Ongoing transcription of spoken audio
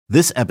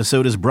This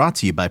episode is brought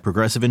to you by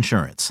Progressive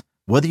Insurance.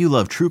 Whether you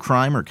love true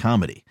crime or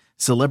comedy,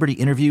 celebrity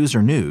interviews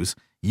or news,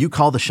 you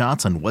call the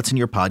shots on what's in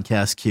your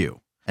podcast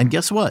queue. And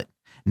guess what?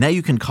 Now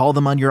you can call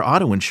them on your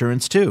auto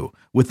insurance too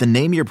with the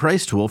Name Your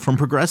Price tool from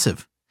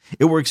Progressive.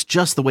 It works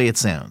just the way it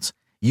sounds.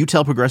 You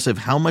tell Progressive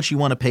how much you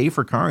want to pay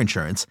for car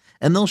insurance,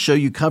 and they'll show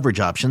you coverage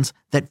options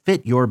that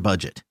fit your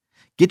budget.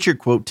 Get your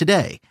quote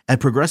today at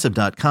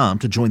Progressive.com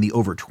to join the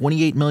over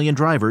 28 million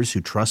drivers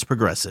who trust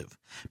Progressive.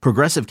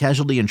 Progressive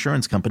Casualty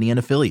Insurance Company and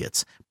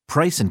Affiliates.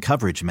 Price and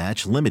coverage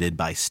match limited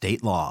by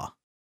state law.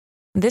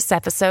 This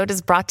episode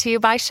is brought to you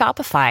by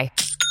Shopify.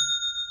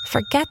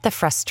 Forget the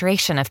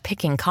frustration of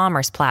picking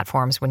commerce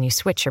platforms when you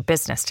switch your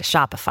business to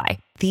Shopify,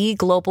 the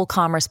global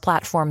commerce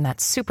platform that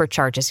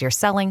supercharges your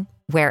selling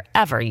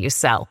wherever you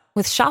sell.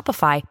 With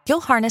Shopify,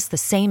 you'll harness the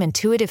same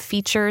intuitive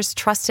features,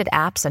 trusted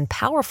apps, and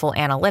powerful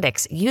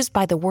analytics used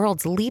by the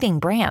world's leading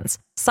brands.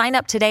 Sign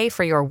up today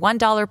for your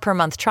 $1 per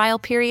month trial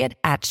period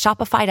at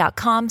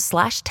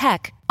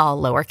shopify.com/tech, all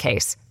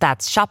lowercase.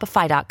 That's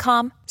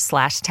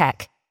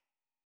shopify.com/tech.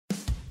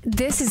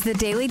 This is the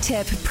Daily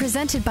Tip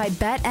presented by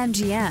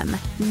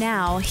BetMGM.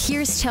 Now,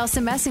 here's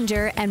Chelsea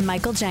Messenger and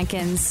Michael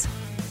Jenkins.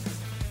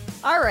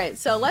 All right,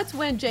 so let's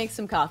win Jenks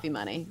some coffee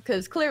money,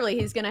 because clearly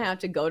he's going to have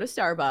to go to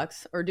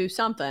Starbucks or do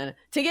something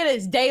to get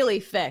his daily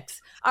fix.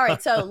 All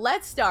right, so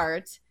let's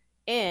start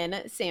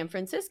in San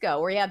Francisco,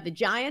 where you have the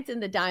Giants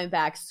and the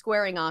Diamondbacks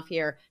squaring off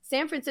here.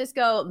 San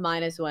Francisco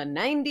minus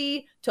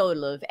 190,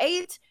 total of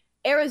 8.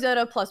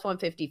 Arizona plus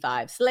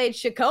 155. Slade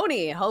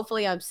Ciccone,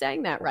 hopefully I'm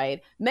saying that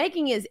right,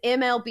 making his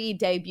MLB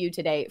debut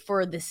today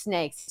for the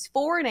Snakes. He's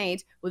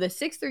 4-8 with a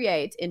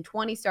 6.38 in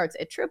 20 starts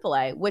at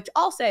AAA, which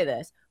I'll say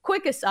this.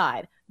 Quick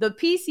aside, the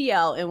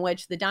PCL in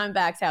which the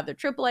Diamondbacks have their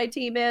AAA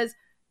team is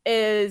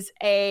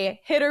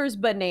a hitter's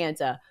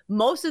bonanza.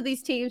 Most of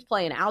these teams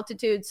play in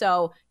altitude,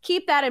 so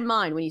keep that in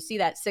mind when you see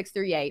that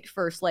 6.38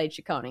 for Slade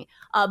Ciccone.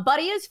 But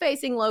he is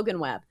facing Logan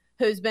Webb,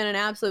 who's been an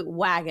absolute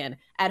wagon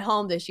at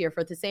home this year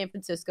for the San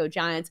Francisco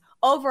Giants.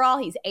 Overall,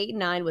 he's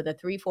 8-9 with a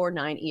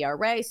 3.49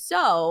 ERA.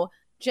 So,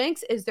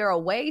 Jenks, is there a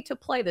way to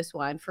play this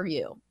one for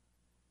you?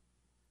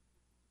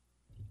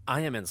 I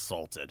am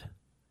insulted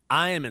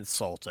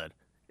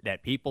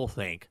that people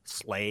think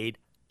Slade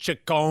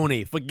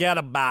Ciccone, forget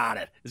about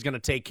it, is going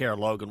to take care of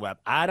Logan Webb.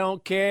 I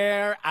don't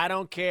care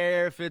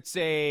if it's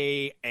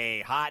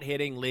a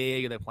hot-hitting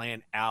league or they're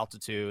playing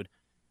altitude.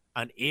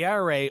 An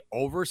ERA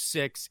over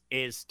 6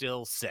 is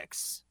still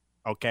 6,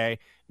 okay?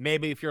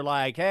 Maybe if you're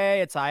like,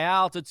 hey, it's high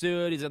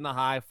altitude, he's in the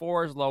high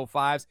 4s, low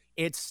 5s,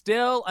 it's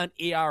still an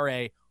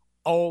ERA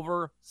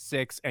over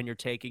 6, and you're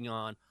taking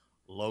on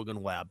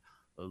Logan Webb.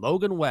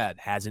 Logan Webb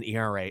has an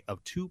ERA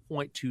of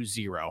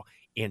 2.20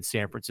 in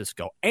San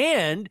Francisco,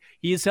 and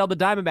he has held the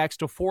Diamondbacks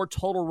to 4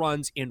 total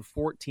runs in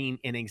 14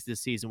 innings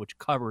this season, which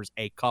covers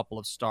a couple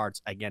of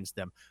starts against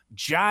them.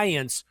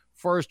 Giants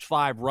first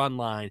 5 run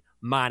line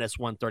minus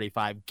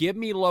 135. Give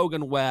me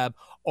Logan Webb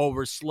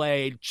over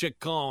Slade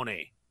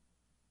Ciccone.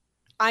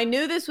 I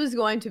knew this was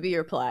going to be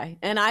your play,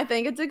 and I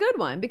think it's a good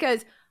one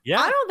because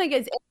I don't think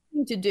it's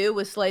anything to do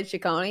with Slade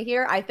Ciccone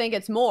here. I think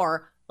it's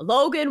more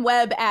Logan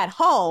Webb at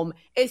home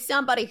is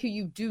somebody who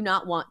you do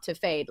not want to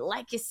fade.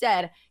 Like you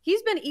said,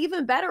 he's been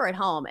even better at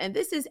home, and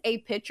this is a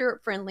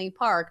pitcher-friendly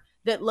park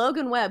that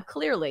Logan Webb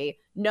clearly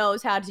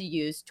knows how to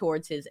use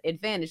towards his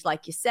advantage.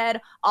 Like you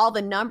said, all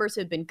the numbers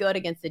have been good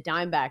against the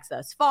Diamondbacks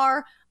thus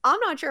far. I'm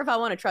not sure if I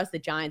want to trust the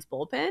Giants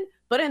bullpen,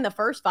 but in the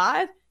first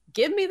 5,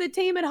 give me the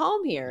team at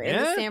home here in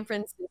the San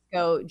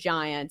Francisco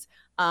Giants.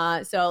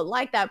 So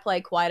like that play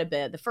quite a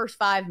bit. The first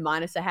 5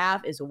 minus a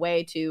half is a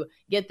way to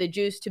get the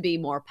juice to be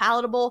more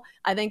palatable.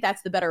 I think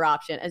that's the better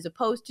option as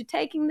opposed to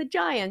taking the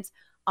Giants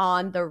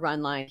on the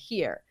run line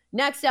here.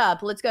 Next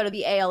up, let's go to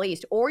the AL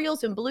East.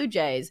 Orioles and Blue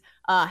Jays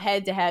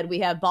head-to-head. We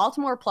have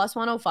Baltimore plus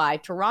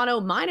 105, Toronto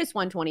minus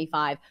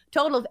 125,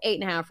 total of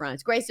 8.5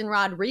 runs. Grayson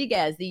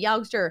Rodriguez, the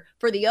youngster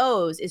for the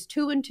O's, is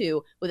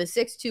 2-2 with a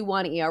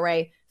 6.21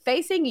 ERA,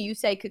 facing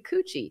Yusei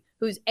Kikuchi,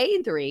 who's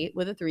 8-3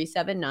 with a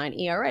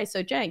 3.79 ERA.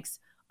 So, Jenks,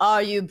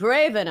 are you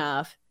brave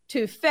enough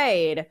to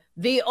fade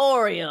the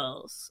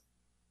Orioles?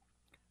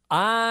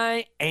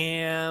 I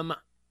am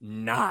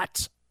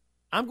not.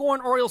 I'm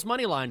going Orioles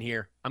money line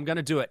here. I'm going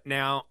to do it.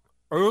 Now,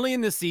 early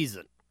in the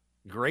season,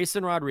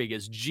 Grayson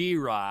Rodriguez,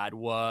 G-Rod,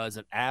 was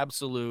an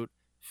absolute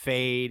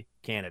fade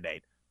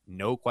candidate.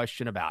 No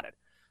question about it.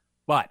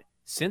 But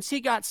since he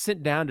got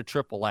sent down to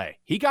AAA,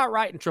 he got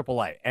right in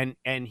AAA,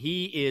 and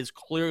he is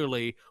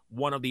clearly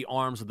one of the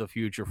arms of the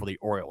future for the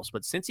Orioles.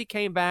 But since he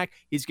came back,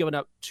 he's given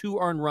up 2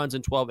 earned runs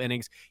in 12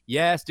 innings.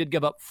 Yes, did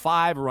give up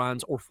 5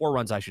 runs, or 4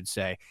 runs, I should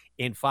say,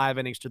 in 5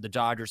 innings to the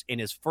Dodgers in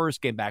his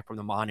first game back from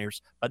the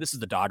minors. But this is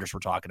the Dodgers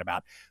we're talking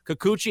about.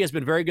 Kikuchi has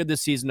been very good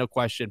this season, no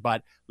question.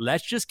 But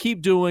let's just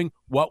keep doing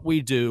what we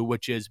do,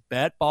 which is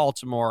bet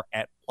Baltimore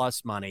at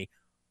plus money.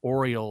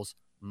 Orioles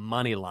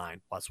money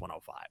line plus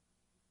 105.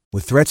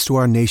 With threats to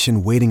our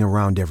nation waiting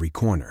around every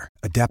corner,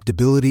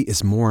 adaptability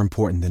is more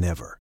important than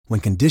ever.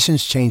 When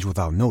conditions change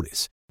without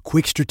notice,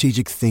 quick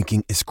strategic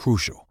thinking is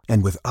crucial.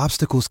 And with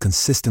obstacles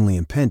consistently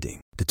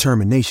impending,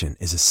 determination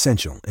is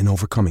essential in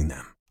overcoming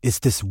them. It's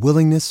this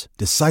willingness,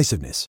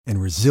 decisiveness,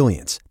 and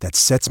resilience that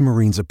sets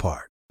Marines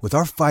apart. With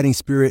our fighting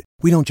spirit,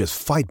 we don't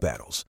just fight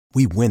battles,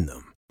 we win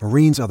them.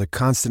 Marines are the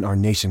constant our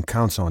nation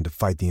counts on to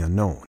fight the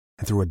unknown.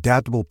 And through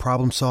adaptable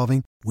problem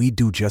solving, we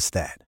do just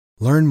that.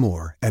 Learn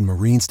more at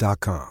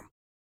marines.com.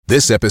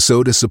 This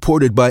episode is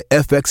supported by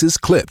FX's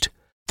Clipped,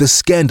 the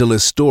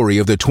scandalous story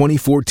of the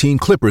 2014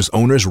 Clippers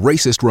owner's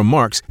racist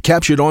remarks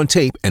captured on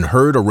tape and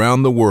heard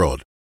around the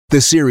world.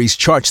 The series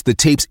charts the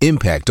tape's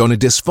impact on a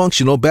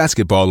dysfunctional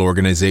basketball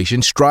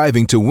organization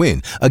striving to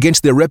win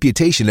against their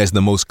reputation as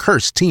the most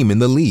cursed team in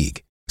the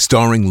league.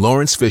 Starring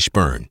Lawrence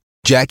Fishburne,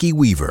 Jackie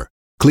Weaver,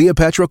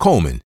 Cleopatra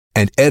Coleman,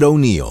 and Ed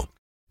O'Neill.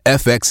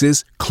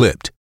 FX's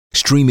Clipped,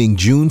 streaming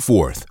June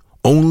 4th,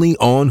 only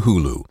on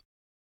Hulu.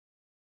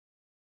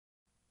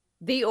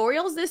 The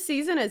Orioles this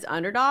season as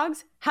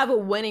underdogs have a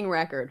winning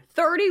record,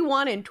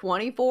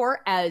 31-24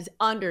 as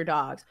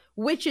underdogs,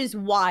 which is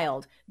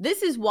wild.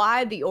 This is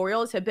why the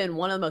Orioles have been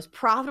one of the most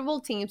profitable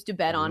teams to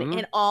bet on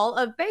in all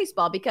of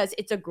baseball, because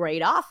it's a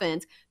great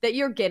offense that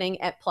you're getting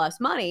at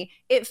plus money.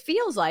 It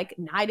feels like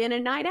night in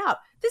and night out.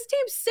 This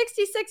team's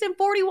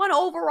 66-41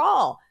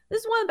 overall.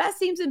 This is one of the best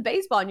teams in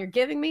baseball, and you're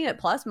giving me at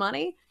plus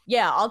money?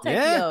 Yeah, I'll take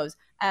those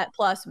at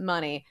plus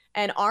money.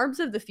 And Arms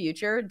of the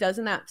Future,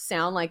 doesn't that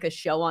sound like a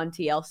show on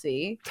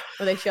TLC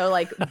where they show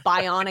like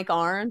bionic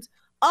arms?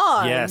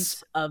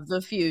 Arms of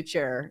the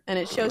Future. And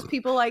it shows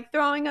people like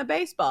throwing a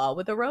baseball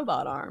with a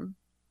robot arm.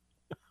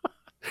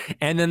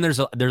 And then there's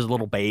a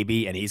little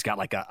baby, and he's got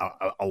like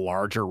a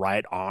larger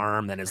right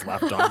arm than his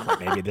left arm. Like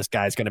maybe this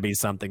guy's going to be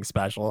something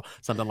special,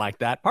 something like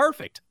that.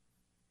 Perfect.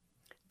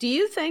 Do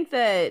you think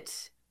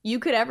that you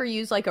could ever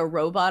use like a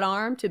robot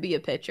arm to be a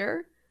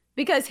pitcher?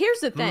 Because here's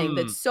the thing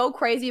that's so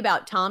crazy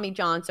about Tommy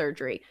John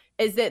surgery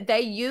is that they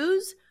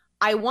use,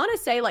 I want to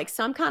say like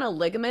some kind of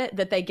ligament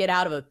that they get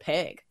out of a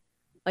pig.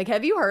 Like,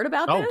 have you heard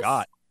about this? Oh,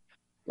 God.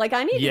 Like,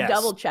 I need to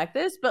double check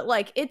this, but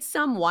like it's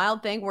some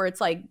wild thing where it's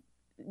like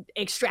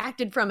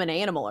extracted from an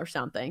animal or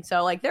something.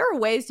 So like there are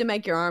ways to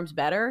make your arms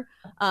better.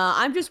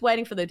 I'm just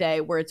waiting for the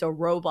day where it's a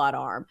robot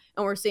arm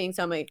and we're seeing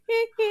somebody,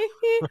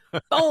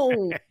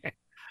 boom.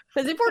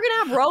 Because if we're going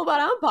to have robot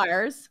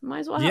umpires, might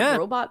as well have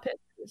robot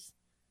pitchers.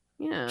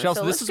 Yeah, Chelsea,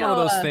 so this is one of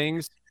those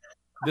things.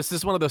 This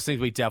is one of those things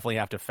we definitely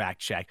have to fact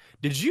check.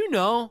 Did you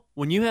know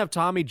when you have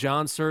Tommy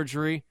John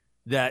surgery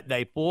that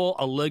they pull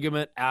a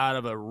ligament out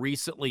of a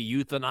recently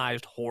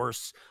euthanized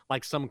horse,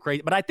 like some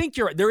crazy? But I think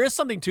there is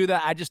something to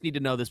that. I just need to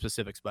know the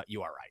specifics, but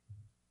you are right.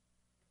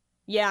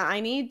 Yeah,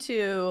 I need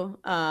to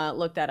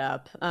look that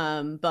up.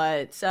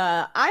 But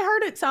I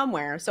heard it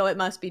somewhere, so it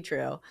must be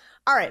true.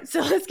 All right, so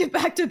let's get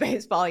back to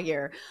baseball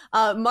here.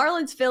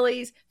 Marlins,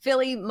 Phillies.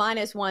 Philly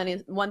minus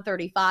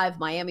 135,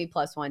 Miami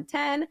plus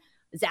 110.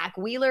 Zach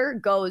Wheeler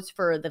goes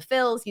for the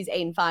Phils. He's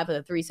 8-5 with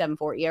a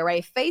 3.74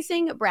 ERA,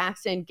 facing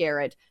Braxton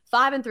Garrett,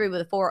 5-3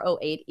 with a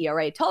 4.08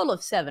 ERA, total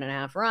of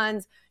 7.5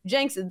 runs.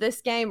 Jenks,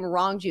 this game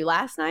wronged you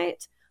last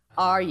night.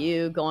 Are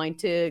you going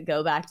to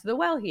go back to the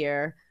well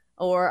here,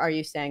 or are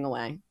you staying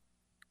away?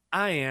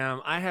 I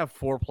am. I have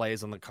 4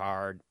 plays on the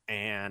card,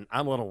 and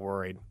I'm a little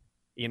worried.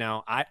 You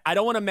know, I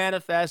don't want to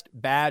manifest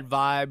bad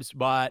vibes,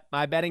 but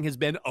my betting has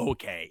been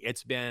okay.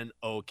 It's been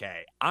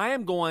okay. I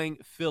am going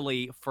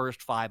Philly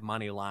first 5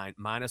 money line,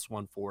 minus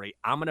 140.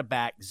 I'm going to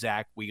back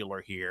Zach Wheeler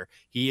here.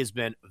 He has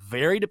been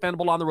very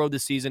dependable on the road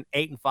this season,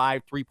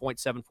 8-5,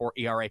 3.74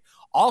 ERA.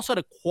 Also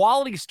had a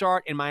quality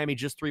start in Miami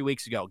just 3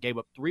 weeks ago. Gave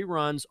up 3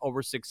 runs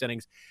over 6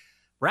 innings.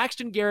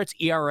 Braxton Garrett's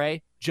ERA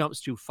jumps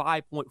to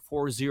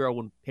 5.40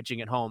 when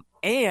pitching at home,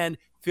 and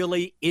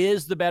Philly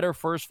is the better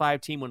first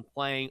 5 team when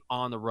playing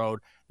on the road.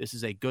 This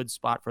is a good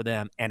spot for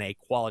them and a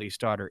quality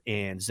starter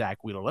in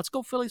Zach Wheeler. Let's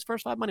go Philly's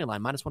first 5 money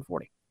line, minus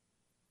 140.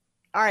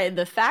 All right,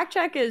 the fact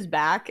check is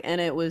back,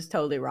 and it was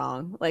totally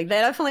wrong. Like, they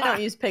definitely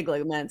don't use pig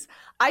ligaments.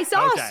 I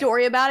saw a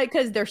story about it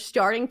because they're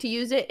starting to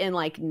use it in,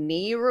 like,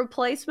 knee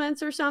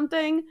replacements or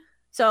something.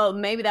 So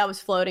maybe that was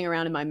floating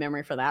around in my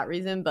memory for that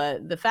reason.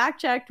 But the fact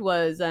checked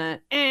was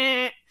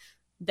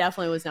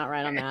definitely was not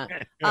right on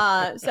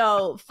that.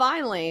 So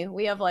finally,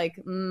 we have like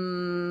a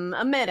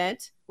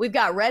minute. We've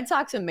got Red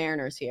Sox and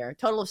Mariners here.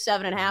 Total of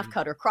 7.5.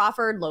 Cutter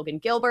Crawford, Logan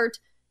Gilbert.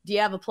 Do you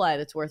have a play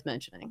that's worth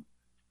mentioning?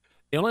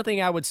 The only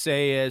thing I would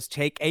say is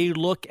take a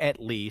look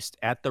at least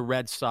at the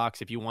Red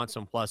Sox if you want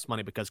some plus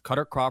money, because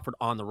Cutter Crawford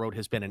on the road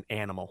has been an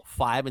animal.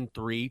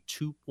 5-3,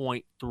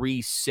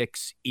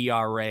 2.36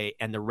 ERA,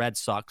 and the Red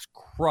Sox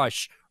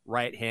crush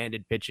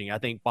right-handed pitching. I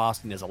think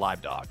Boston is a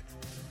live dog.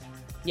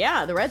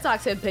 Yeah, the Red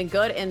Sox have been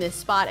good in this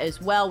spot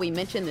as well. We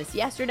mentioned this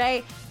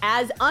yesterday.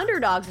 As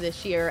underdogs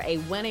this year, a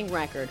winning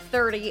record,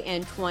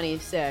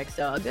 30-26.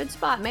 So a good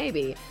spot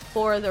maybe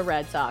for the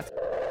Red Sox.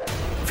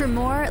 For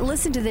more,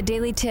 listen to the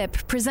Daily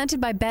Tip presented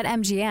by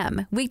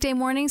BetMGM. Weekday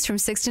mornings from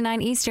 6 to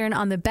 9 Eastern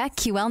on the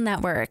BetQL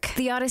network,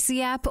 the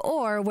Odyssey app,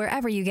 or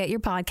wherever you get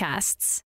your podcasts.